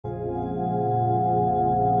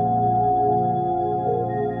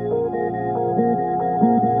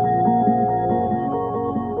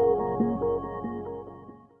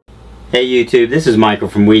Hey YouTube, this is Michael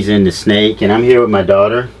from Weezing the Snake, and I'm here with my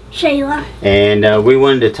daughter Shayla. And we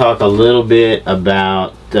wanted to talk a little bit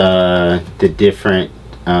about the different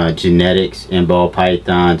genetics in ball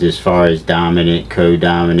pythons as far as dominant,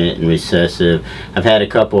 co-dominant, and recessive. I've had a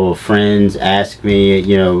couple of friends ask me,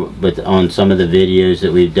 you know, on some of the videos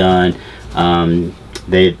that we've done,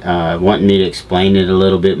 they want me to explain it a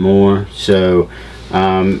little bit more. So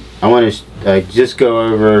I want to just go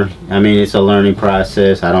over, I mean, it's a learning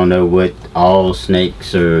process. I don't know what all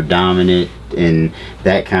snakes are dominant and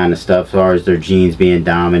that kind of stuff as far as their genes being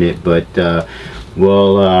dominant, but I'll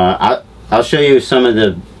show you some of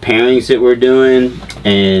the pairings that we're doing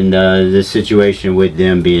and the situation with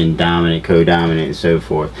them being dominant, co-dominant, and so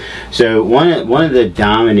forth. So one of the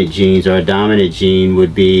dominant genes, or a dominant gene,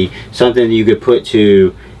 would be something that you could put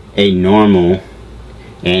to a normal,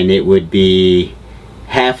 and it would be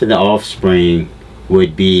half of the offspring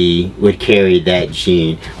would carry that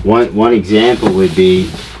gene. One example would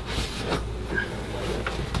be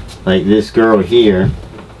like this girl here.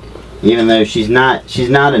 Even though she's not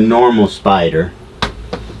a normal spider,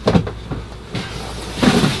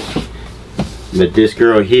 but this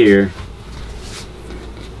girl here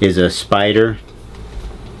is a spider.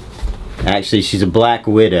 Actually, she's a black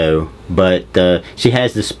widow, but she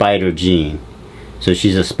has the spider gene. So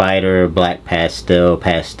she's a spider, black pastel,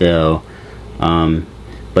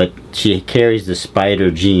 but she carries the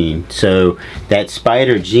spider gene. So that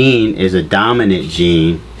spider gene is a dominant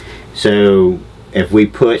gene. So if we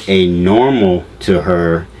put a normal to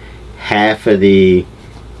her, half of the,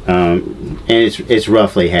 and it's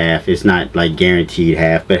roughly half, it's not like guaranteed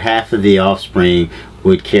half, but half of the offspring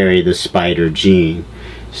would carry the spider gene.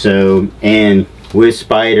 So, and with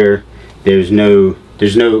spider, there's no,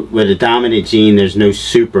 with a dominant gene, there's no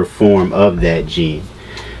super form of that gene.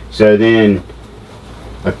 So then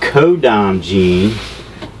a co-dom gene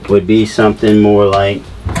would be something more like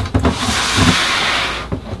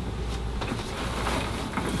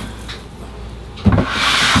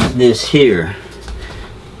this here.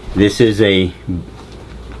 This is a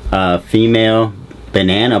female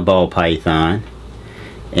banana ball python,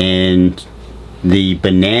 and the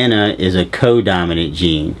banana is a co-dominant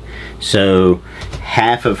gene. So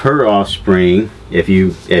half of her offspring,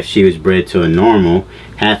 if she was bred to a normal,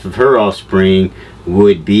 half of her offspring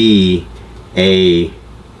would be a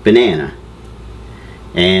banana.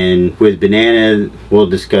 And with banana, we'll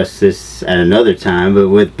discuss this at another time, but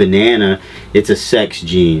with banana, it's a sex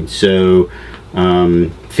gene. So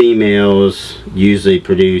females usually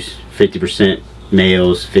produce 50%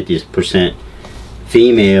 males, 50%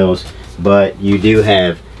 females, but you do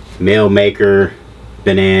have male maker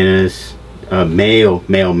bananas,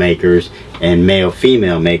 male makers, and male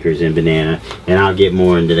female makers in banana, and I'll get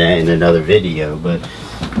more into that in another video. But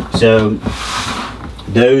so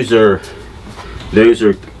those are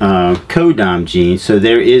co-dom genes. So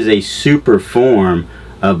there is a super form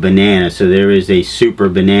of banana. So there is a super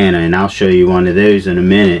banana, and I'll show you one of those in a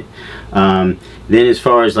minute. Then as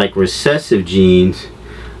far as like recessive genes,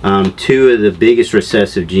 two of the biggest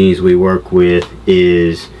recessive genes we work with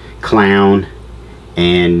is clown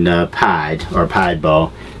and pied, or pied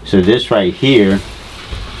ball. So this right here,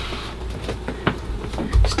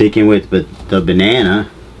 sticking with the banana,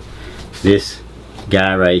 this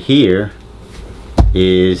guy right here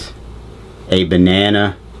is a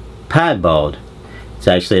banana piebald. It's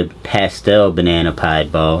actually a pastel banana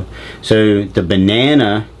piebald. So the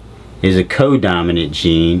banana is a co-dominant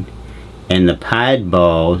gene, and the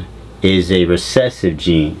piebald is a recessive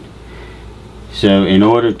gene. So in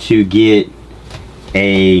order to get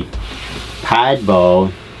a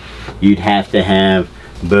piebald, you'd have to have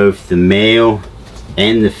both the male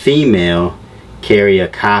and the female carry a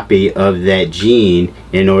copy of that gene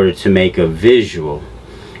in order to make a visual.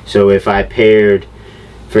 So if I paired,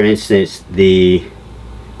 for instance,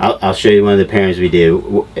 I'll show you one of the pairings we did.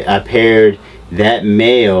 I paired that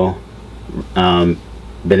male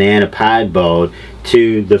banana piebald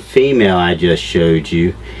to the female I just showed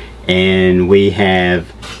you, and we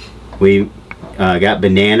got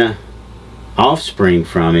banana offspring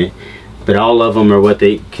from it, but all of them are what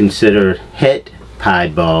they consider het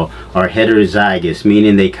piebald, or heterozygous,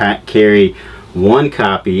 meaning they carry one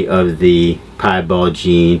copy of the piebald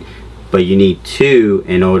gene, but you need two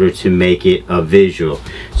in order to make it a visual.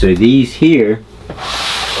 So these here,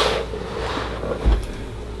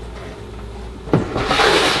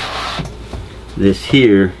 this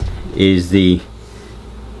here is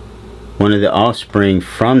one of the offspring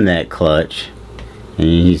from that clutch, and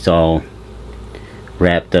he's all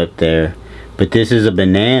wrapped up there. But this is a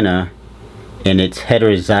banana, and it's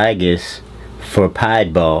heterozygous for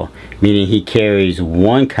piebald, meaning he carries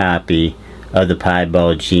one copy of the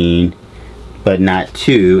piebald gene but not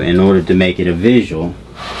two, in order to make it a visual.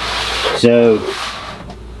 So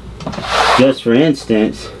just for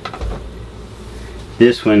instance,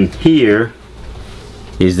 this one here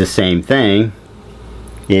is the same thing.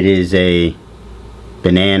 It is a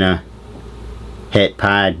banana het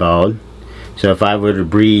piebald. So if I were to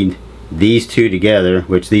breed these two together,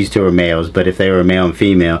 which these two are males, but if they were male and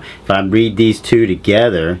female, if I breed these two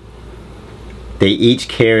together, they each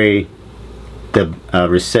carry the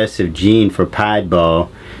recessive gene for piebald.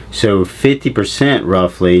 So 50%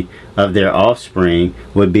 roughly of their offspring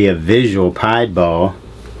would be a visual piebald.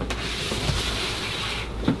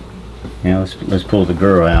 Now let's pull the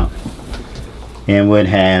girl out, and would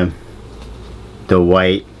have the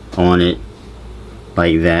white on it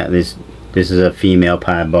like that. This is a female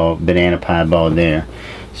piebald, banana piebald there.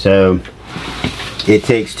 So it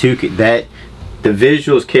takes two, the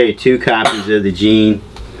visuals carry two copies of the gene,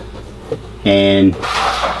 and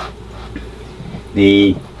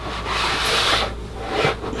the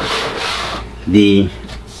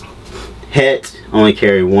hets only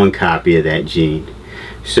carry one copy of that gene.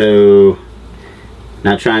 So,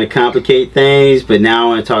 not trying to complicate things, but now I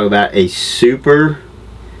want to talk about a super,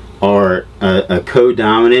 or a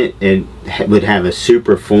codominant. It would have a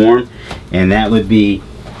super form, and that would be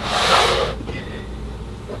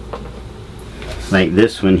like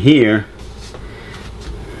this one here.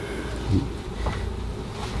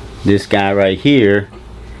 This guy right here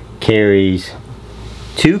carries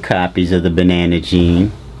two copies of the banana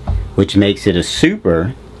gene, which makes it a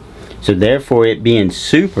super. So therefore, it being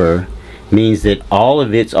super means that all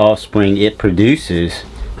of its offspring it produces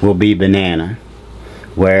will be banana.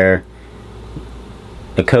 Where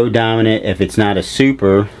a codominant, if it's not a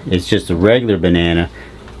super, it's just a regular banana,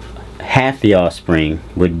 half the offspring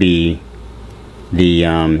would be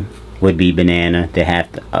banana.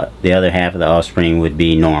 The other half of the offspring would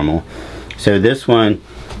be normal. So this one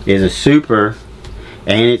is a super,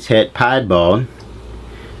 and it's het piebald.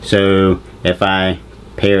 So if I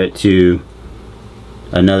pair it to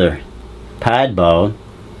another piebald,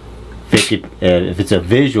 if it's a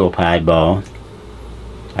visual piebald,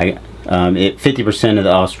 50% of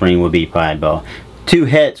the offspring would be piebald. Two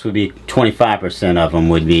hets would be 25% of them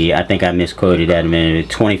would be, I think I misquoted that a minute,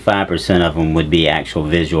 25% of them would be actual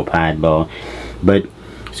visual piebald. But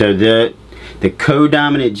so the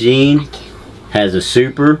codominant gene has a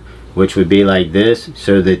super, which would be like this,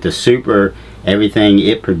 so that the super, everything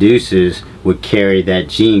it produces would carry that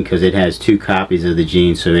gene because it has two copies of the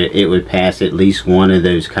gene, so it would pass at least one of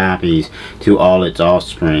those copies to all its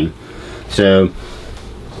offspring. So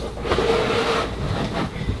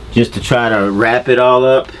just to try to wrap it all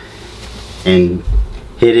up and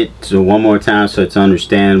hit it so one more time so it's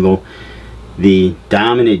understandable, the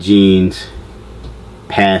dominant genes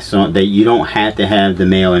pass on, that you don't have to have the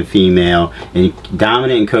male and female, and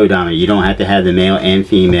dominant and codominant, you don't have to have the male and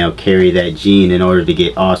female carry that gene in order to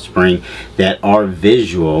get offspring that are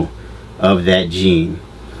visual of that gene.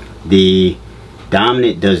 The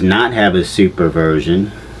dominant does not have a super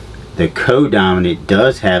version. The codominant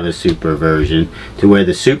does have a super version, to where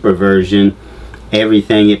the super version,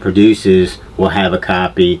 everything it produces will have a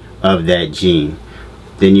copy of that gene.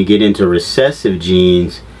 Then you get into recessive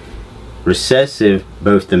genes. Recessive,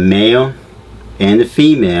 both the male and the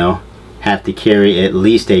female have to carry at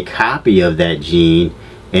least a copy of that gene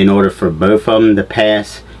in order for both of them to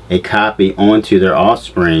pass a copy onto their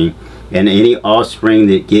offspring. And any offspring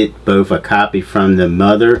that get both a copy from the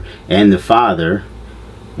mother and the father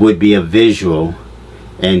would be a visual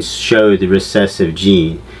and show the recessive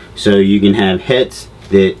gene. So you can have hets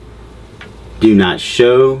that do not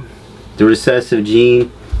show the recessive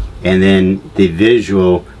gene, and then the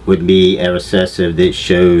visual would be a recessive that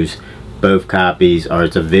shows both copies, or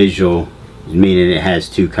it's a visual, meaning it has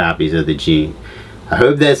two copies of the gene. I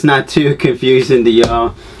hope that's not too confusing to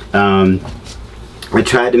y'all. I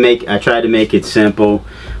tried to make it simple.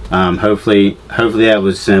 Hopefully that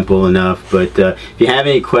was simple enough. But if you have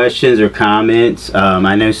any questions or comments,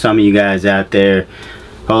 I know some of you guys out there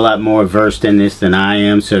a whole lot more versed in this than I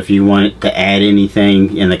am, so if you want to add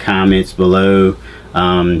anything in the comments below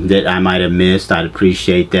that I might have missed, I'd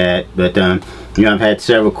appreciate that. But you know, I've had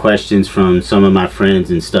several questions from some of my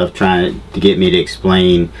friends and stuff trying to get me to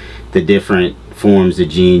explain the different forms of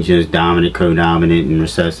genes, you know, dominant, codominant, and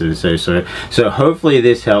recessive, and so hopefully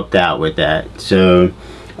this helped out with that. So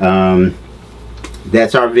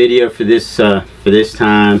that's our video for this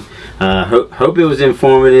time. Hope it was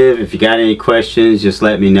informative. If you got any questions, just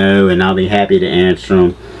let me know and I'll be happy to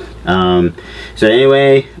answer them. So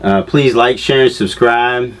anyway, please like, share, and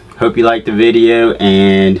subscribe. Hope you liked the video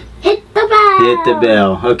and hit the bell. hit the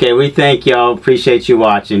bell. Okay, we thank y'all. Appreciate you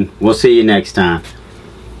watching. We'll see you next time.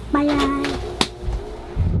 Bye.